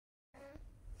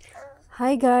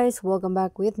Hi guys, welcome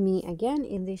back with me again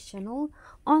in this channel.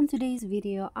 On today's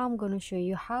video, I'm gonna show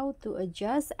you how to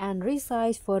adjust and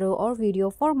resize photo or video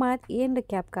format in the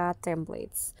Capcut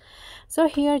templates. So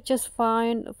here, just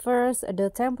find first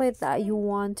the template that you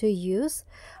want to use.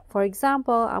 For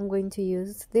example, I'm going to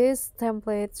use this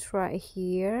template right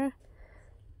here.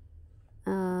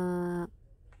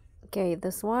 Okay,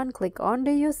 this one. Click on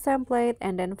the use template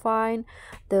and then find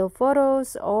the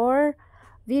photos or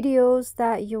videos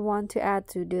that you want to add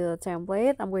to the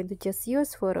template. I'm going to just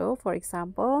use photo, for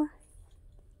example.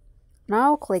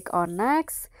 Now click on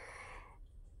next.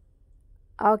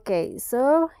 Okay,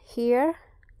 so here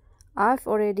I've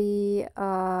already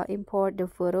import the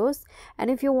photos,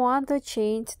 and if you want to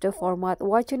change the format,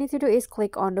 what you need to do is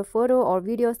click on the photo or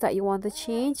videos that you want to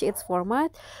change its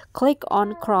format. Click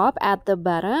on crop at the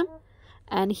bottom,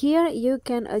 and here you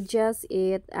can adjust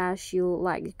it as you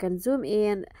like. You can zoom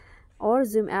in or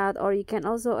zoom out, or you can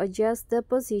also adjust the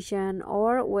position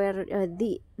or where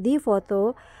the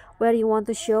photo where you want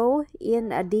to show in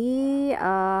the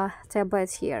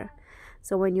templates here.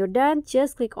 So when you're done,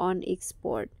 just click on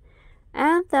export.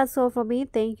 And that's all from me.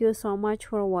 Thank you so much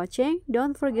for watching.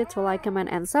 Don't forget to like, comment,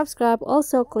 and subscribe.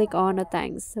 Also click on the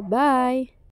thanks. Bye.